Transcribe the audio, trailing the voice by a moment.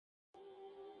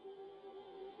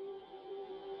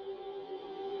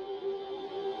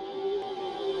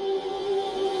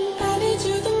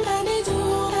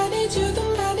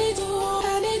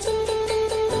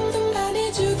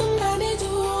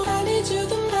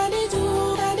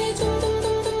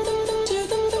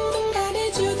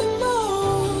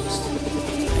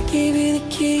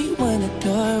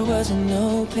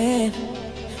open,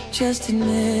 just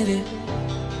admit it.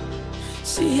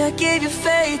 See, I gave you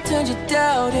faith, turned your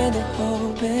doubt into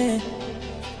hope, and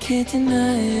can't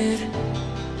deny it.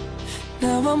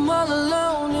 Now I'm all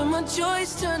alone and my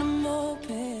joys turn them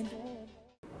open.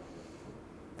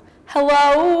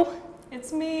 Hello,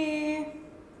 It's me,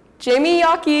 Jamie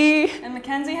Yockey, and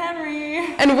Mackenzie Henry.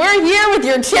 and we're here with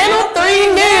your Channel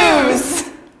 3 news.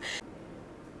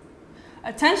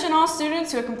 Attention all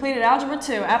students who have completed Algebra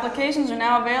 2. Applications are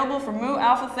now available for Mu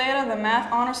Alpha Theta, the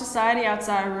Math Honor Society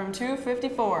outside room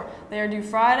 254. They are due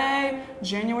Friday,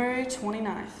 January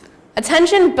 29th.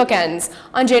 Attention bookends.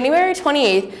 On January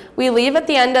 28th, we leave at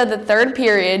the end of the third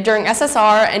period during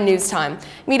SSR and news time.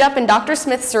 Meet up in Dr.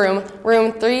 Smith's room,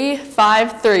 room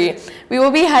 353. We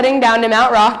will be heading down to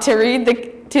Mount Rock to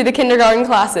read to the kindergarten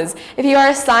classes. If you are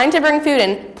assigned to bring food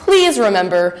in, please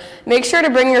remember, make sure to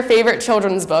bring your favorite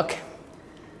children's book.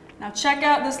 Now check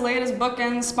out this latest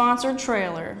Bookend sponsored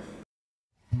trailer.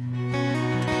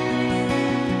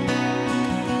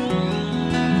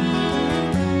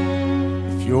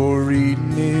 If you're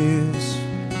reading this,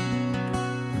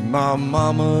 and my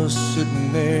mama's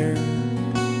sitting there,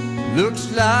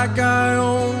 looks like I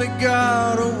only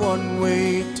got a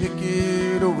one-way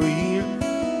ticket over here.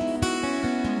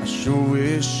 I sure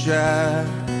wish I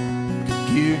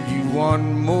could give you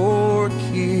one more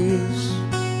kiss.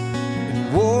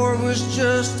 And war was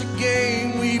just a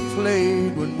game we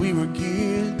played when we were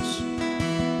kids.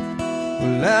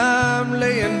 Well, I'm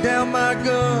laying down my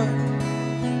gun,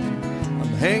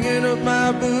 hanging up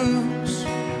my boots.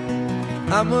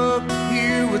 I'm up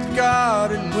here with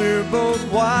God and we're both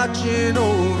watching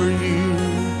over you.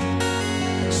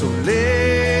 So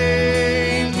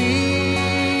lay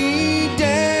me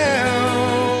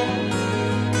down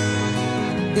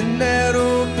in that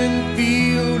open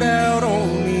field out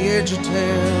on the edge of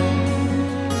town.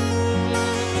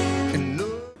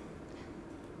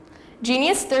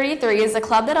 Genius 33 is a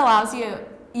club that allows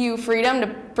you freedom to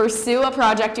pursue a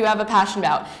project you have a passion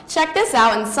about. Check this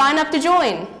out and sign up to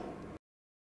join.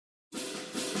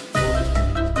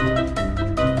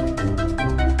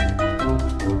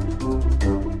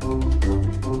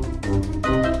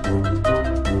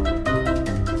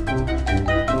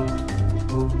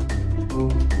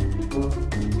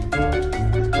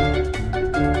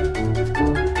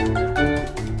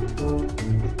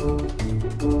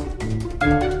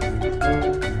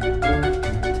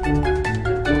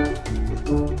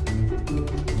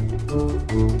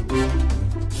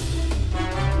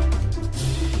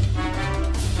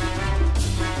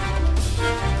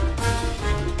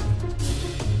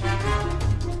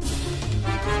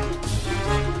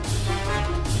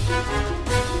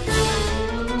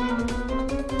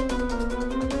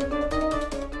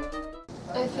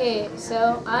 Okay,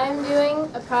 so I'm doing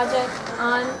a project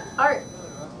on art,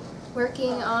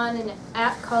 working on an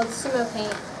app called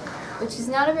SimoPaint, which is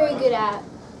not a very good app,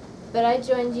 but I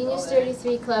joined Genius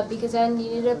 33 Club because I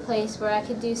needed a place where I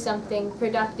could do something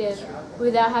productive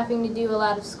without having to do a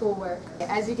lot of schoolwork.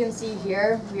 As you can see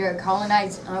here,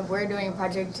 we're doing a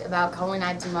project about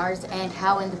colonizing Mars and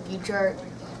how in the future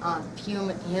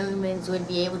humans would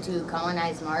be able to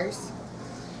colonize Mars.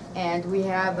 And we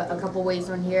have a couple ways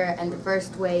on here, and the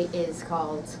first way is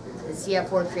called the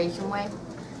CF4 creation way,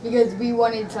 because we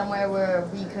wanted somewhere where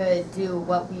we could do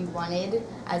what we wanted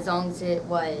as long as it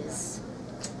was,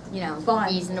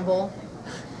 reasonable.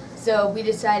 So we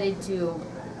decided to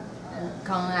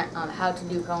how to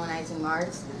do colonizing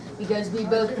Mars, because we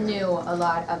both knew a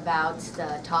lot about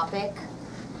the topic,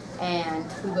 and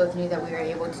we both knew that we were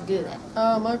able to do that.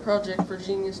 My project for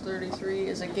Genius 33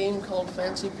 is a game called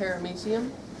Fancy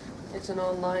Paramecium. It's an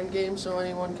online game so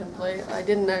anyone can play. I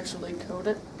didn't actually code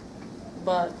it,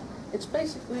 but it's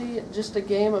basically just a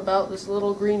game about this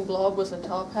little green blob with a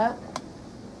top hat,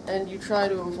 and you try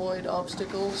to avoid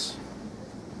obstacles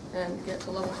and get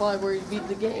to level 5 where you beat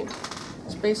the game.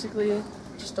 It's basically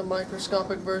just a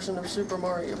microscopic version of Super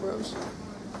Mario Bros.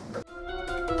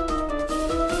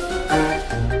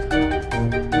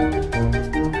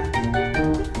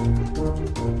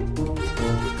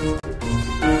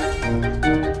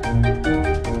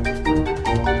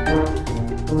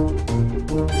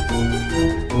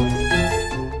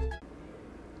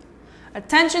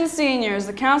 Attention seniors,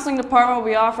 the counseling department will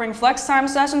be offering flex time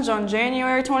sessions on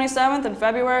January 27th and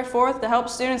February 4th to help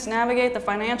students navigate the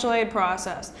financial aid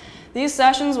process. These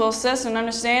sessions will assist in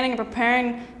understanding and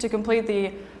preparing to complete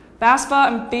the FAFSA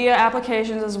and BIA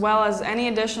applications, as well as any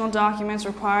additional documents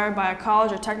required by a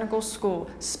college or technical school.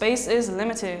 Space is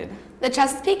limited. The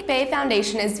Chesapeake Bay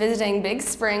Foundation is visiting Big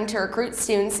Spring to recruit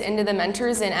students into the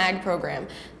Mentors in Ag program.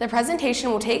 The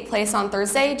presentation will take place on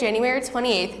Thursday, January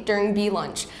 28th during Bee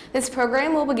Lunch. This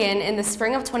program will begin in the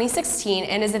spring of 2016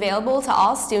 and is available to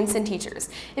all students and teachers.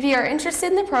 If you are interested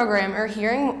in the program or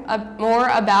hearing more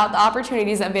about the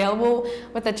opportunities available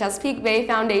with the Chesapeake Bay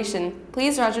Foundation,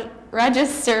 please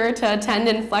register to attend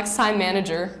in Flex Time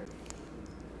Manager.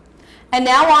 And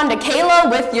now on to Kayla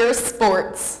with your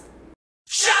sports.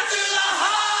 Shot through the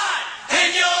heart,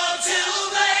 and you're too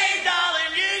late,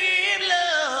 darling. You give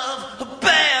love a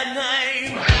bad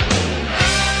name.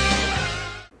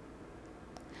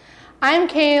 I'm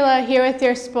Kayla here with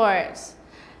your sports.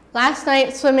 Last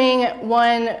night, swimming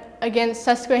won against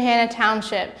Susquehanna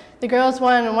Township. The girls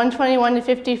won 121 to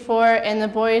 54, and the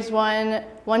boys won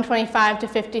 125 to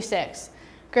 56.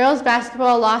 Girls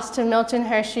basketball lost to Milton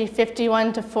Hershey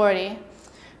 51 to 40.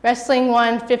 Wrestling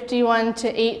won 51 to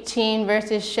 18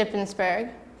 versus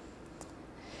Shippensburg.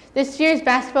 This year's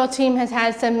basketball team has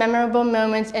had some memorable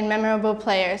moments and memorable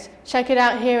players. Check it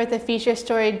out here with a feature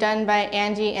story done by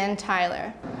Andy and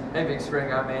Tyler. Hey Big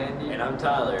Spring, I'm Andy. And I'm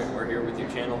Tyler, and we're here with your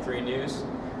Channel 3 News.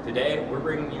 Today, we're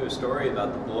bringing you a story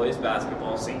about the boys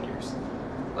basketball seniors.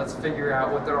 Let's figure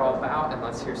out what they're all about and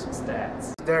let's hear some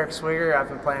stats. Derek Swigger, I've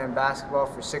been playing basketball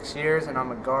for 6 years and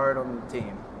I'm a guard on the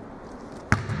team.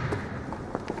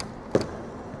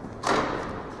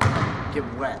 Get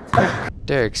wet.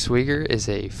 Derek Swigger is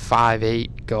a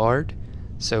 5'8" guard.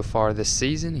 So far this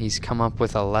season, he's come up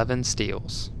with 11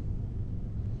 steals.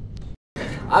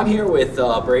 I'm here with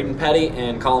Braden Petty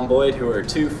and Colin Boyd, who are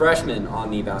two freshmen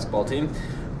on the basketball team.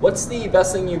 What's the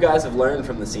best thing you guys have learned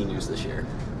from the seniors this year?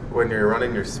 When you're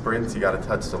running your sprints, you got to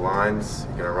touch the lines.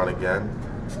 You're going to run again.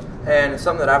 And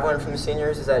something that I've learned from the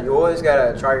seniors is that you always got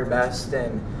to try your best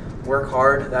and work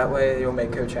hard. That way you'll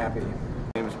make Coach happy.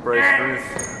 My name is Bryce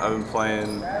Ruth. I've been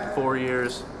playing 4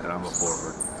 years, and I'm a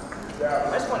forward.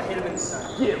 I just want to hit him in the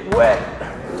sun. Get wet.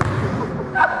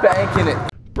 Banking it.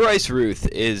 Bryce Ruth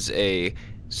is a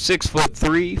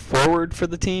 6'3" forward for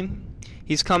the team.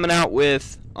 He's coming out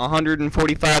with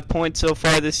 145 points so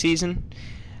far this season,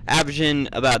 averaging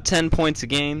about 10 points a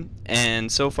game, and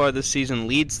so far this season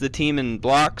leads the team in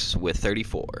blocks with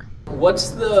 34.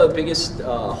 What's the biggest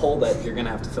hole that you're going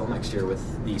to have to fill next year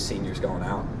with these seniors going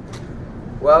out?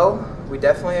 Well, we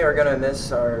definitely are going to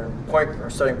miss our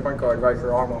starting point guard,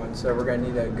 Riker Armand, so we're going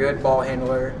to need a good ball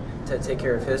handler to take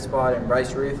care of his spot, and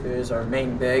Bryce Ruth, who is our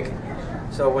main big,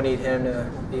 so we need him to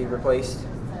be replaced.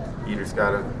 You just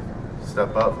got to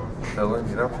step up, fill in,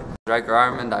 you know? Riker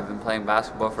Armand, I've been playing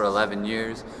basketball for 11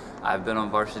 years. I've been on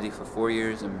varsity for 4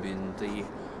 years and been the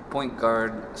point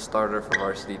guard starter for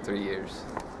varsity 3 years.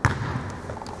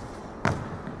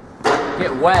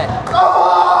 Get wet.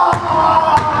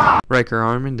 Riker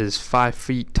Armand is 5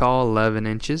 feet tall, 11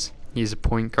 inches. He's a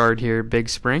point guard here at Big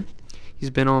Spring. He's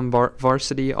been on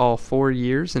varsity all 4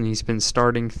 years, and he's been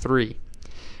starting 3.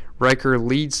 Riker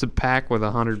leads the pack with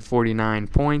 149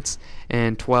 points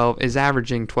and is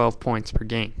averaging 12 points per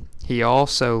game. He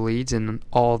also leads in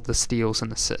all the steals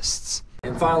and assists.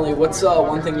 And finally, what's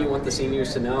one thing you want the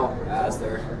seniors to know as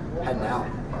they're heading out?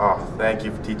 Oh, thank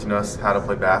you for teaching us how to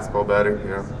play basketball better, you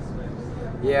know?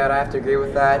 Yeah, I have to agree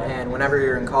with that, and whenever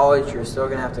you're in college, you're still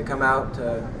going to have to come out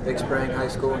to Big Spring High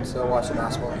School and still watch the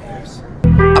basketball games.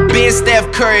 I been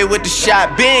Steph Curry with the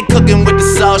shot, been cooking with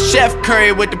the sauce, Chef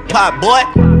Curry with the pot, boy.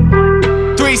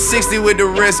 360 with the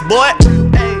wrist, boy.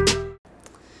 Hey.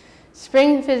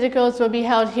 Spring physicals will be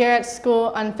held here at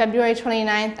school on February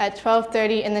 29th at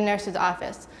 12:30 in the nurse's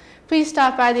office. Please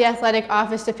stop by the athletic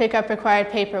office to pick up required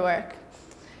paperwork.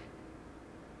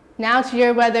 Now to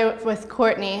your weather with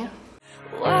Courtney.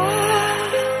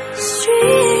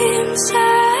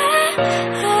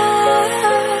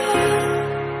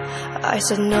 I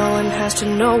said no one has to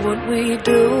know what we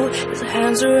do. His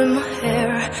hands are in my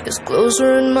hair, his clothes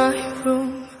are in my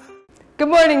room. Good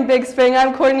morning, Big Spring.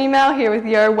 I'm Courtney Mal here with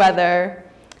your weather.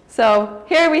 So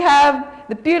here we have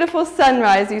the beautiful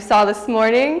sunrise you saw this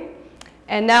morning.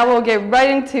 And now we'll get right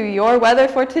into your weather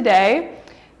for today.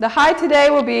 The high today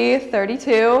will be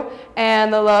 32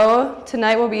 and the low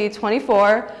tonight will be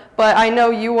 24. But I know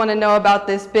you want to know about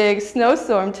this big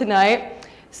snowstorm tonight.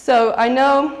 So I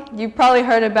know you've probably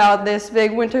heard about this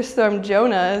big winter storm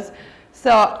Jonas.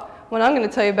 So what I'm going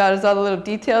to tell you about is all the little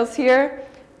details here.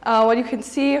 What you can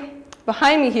see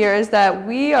behind me here is that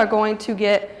we are going to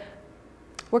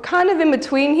we're kind of in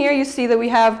between here. You see that we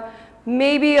have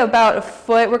maybe about a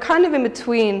foot. We're kind of in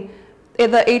between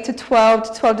the 8 to 12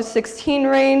 to 12 to 16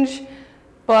 range,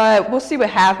 but we'll see what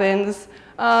happens.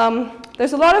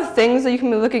 There's a lot of things that you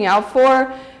can be looking out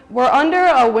for. We're under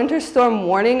a winter storm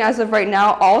warning as of right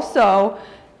now also.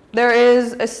 there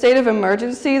is a state of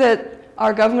emergency that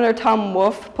our Governor Tom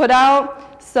Wolf put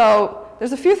out. So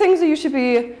there's a few things that you should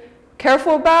be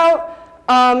careful about.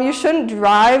 You shouldn't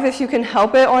drive if you can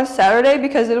help it on Saturday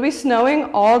because it'll be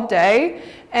snowing all day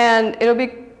and it'll be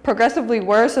progressively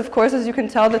worse. Of course, as you can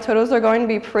tell, the totals are going to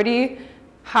be pretty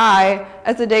high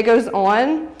as the day goes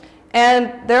on.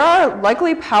 And there are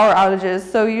likely power outages,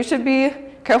 so you should be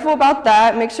careful about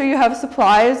that. Make sure you have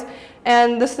supplies.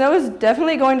 And the snow is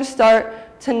definitely going to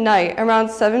start tonight around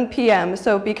 7 p.m.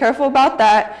 So be careful about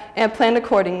that and plan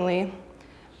accordingly.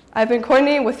 I've been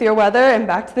coordinating with your weather and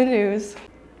back to the news.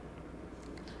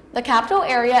 The Capital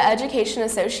Area Education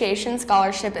Association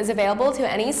Scholarship is available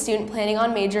to any student planning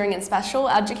on majoring in special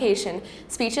education,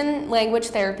 speech and language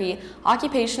therapy,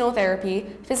 occupational therapy,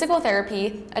 physical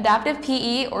therapy, adaptive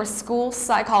PE, or school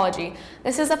psychology.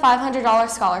 This is a $500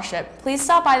 scholarship. Please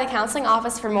stop by the counseling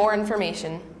office for more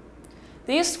information.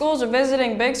 These schools are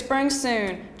visiting Big Spring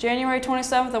soon. January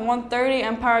 27th at 1:30,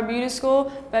 Empire Beauty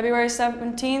School. February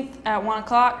 17th at 1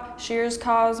 o'clock, Shears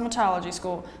Cosmetology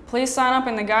School. Please sign up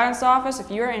in the guidance office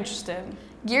if you are interested.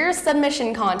 Gears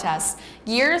Submission Contest.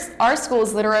 Gears, our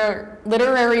school's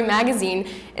literary magazine,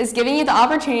 is giving you the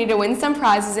opportunity to win some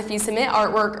prizes if you submit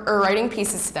artwork or writing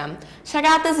pieces to them. Check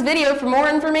out this video for more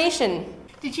information.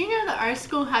 Did you know that our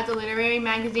school has a literary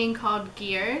magazine called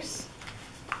Gears?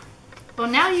 Well,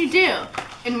 now you do,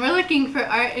 and we're looking for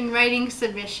art and writing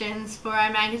submissions for our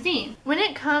magazine. When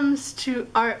it comes to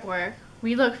artwork,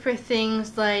 we look for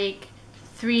things like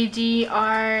 3D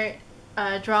art,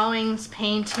 drawings,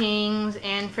 paintings,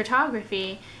 and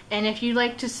photography. And if you'd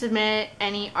like to submit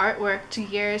any artwork to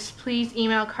Gears, please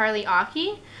email Carly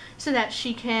Aki so that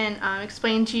she can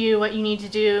explain to you what you need to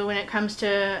do when it comes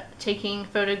to taking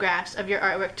photographs of your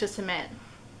artwork to submit.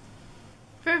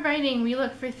 For writing, we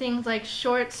look for things like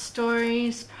short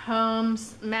stories,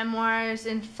 poems, memoirs,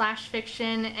 and flash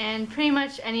fiction, and pretty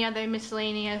much any other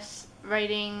miscellaneous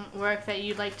writing work that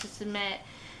you'd like to submit.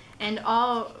 And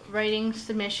all writing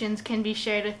submissions can be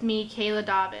shared with me, Kayla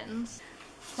Dobbins.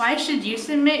 Why should you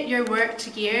submit your work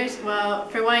to Gears? Well,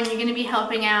 for one, you're going to be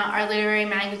helping out our literary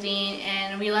magazine,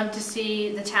 and we love to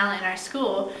see the talent in our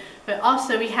school. But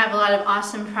also, we have a lot of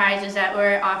awesome prizes that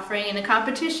we're offering in a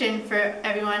competition for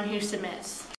everyone who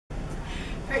submits.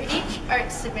 For each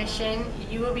art submission,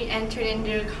 you will be entered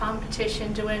into a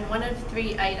competition to win one of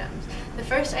 3 items. The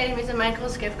first item is a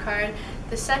Michael's gift card,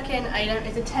 the second item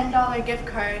is a $10 gift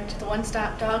card to the One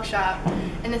Stop Dog Shop,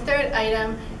 and the third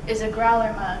item is a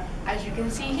growler mug, as you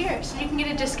can see here, so you can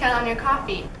get a discount on your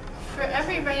coffee. For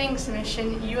every writing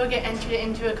submission, you will get entered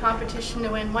into a competition to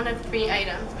win one of 3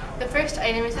 items. The first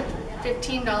item is a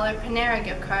 $15 Panera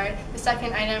gift card. The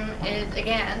second item is,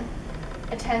 again,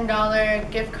 a $10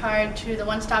 gift card to the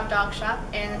One Stop Dog Shop.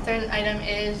 And the third item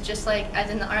is, just like as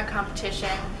in the art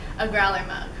competition, a growler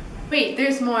mug. Wait,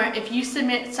 there's more. If you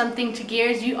submit something to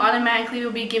Gears, you automatically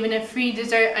will be given a free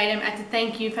dessert item as a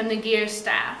thank you from the Gears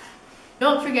staff.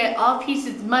 Don't forget, all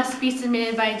pieces must be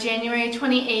submitted by January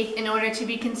 28th in order to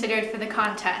be considered for the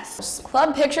contest.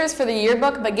 Club pictures for the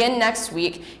yearbook begin next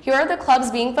week. Here are the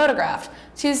clubs being photographed.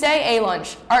 Tuesday, A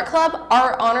Lunch, Art Club,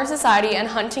 Art Honor Society, and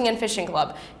Hunting and Fishing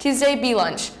Club. Tuesday, B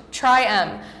Lunch,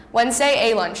 Tri-M.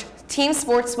 Wednesday, A Lunch, Team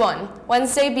Sports 1.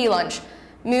 Wednesday, B Lunch,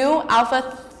 Mu,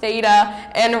 Alpha, Theta,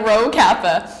 and Rho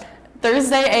Kappa.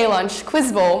 Thursday, A Lunch,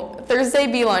 Quiz Bowl. Thursday,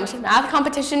 B Lunch, Math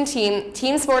Competition Team,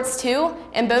 Team Sports 2,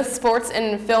 and both sports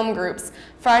and film groups.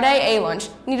 Friday, A Lunch,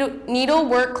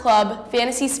 Needlework Club,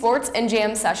 Fantasy Sports, and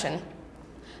Jam Session.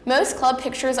 Most club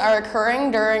pictures are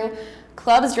occurring during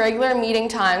club's regular meeting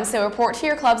times, so report to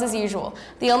your clubs as usual.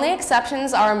 The only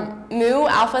exceptions are Mu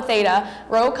Alpha Theta,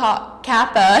 Rho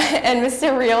Kappa, and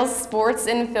Mr. Real's Sports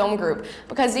and Film Group.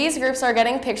 Because these groups are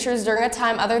getting pictures during a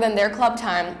time other than their club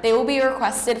time, they will be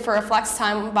requested for a flex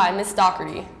time by Miss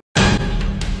Doherty.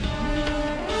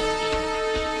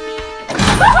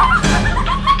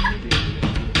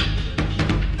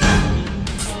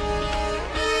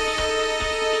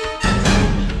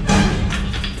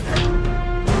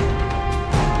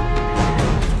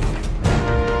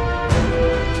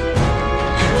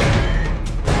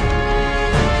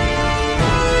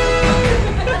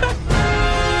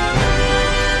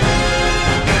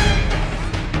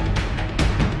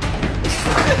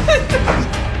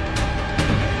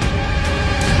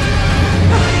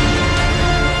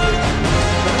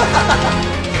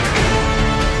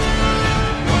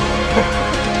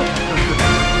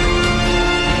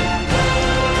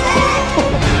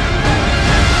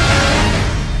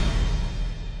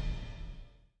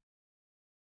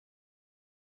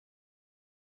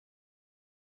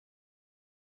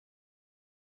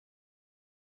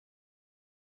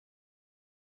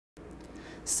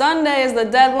 Sunday is the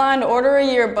deadline to order a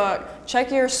yearbook.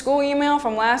 Check your school email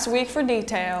from last week for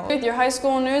details. With your high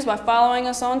school news by following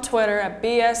us on Twitter at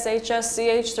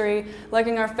BSHSCH3,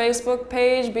 liking our Facebook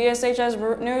page,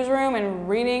 BSHS Newsroom, and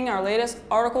reading our latest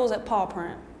articles at Paw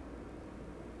Print.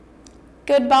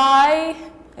 Goodbye.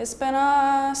 It's been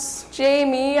us,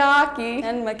 Jamie Aki,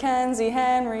 and Mackenzie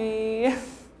Henry.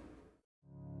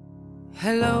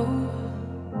 Hello,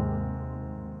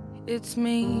 it's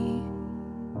me.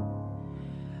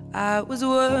 I was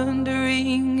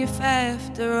wondering if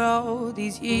after all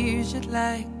these years you'd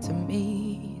like to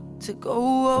meet to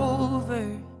go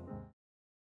over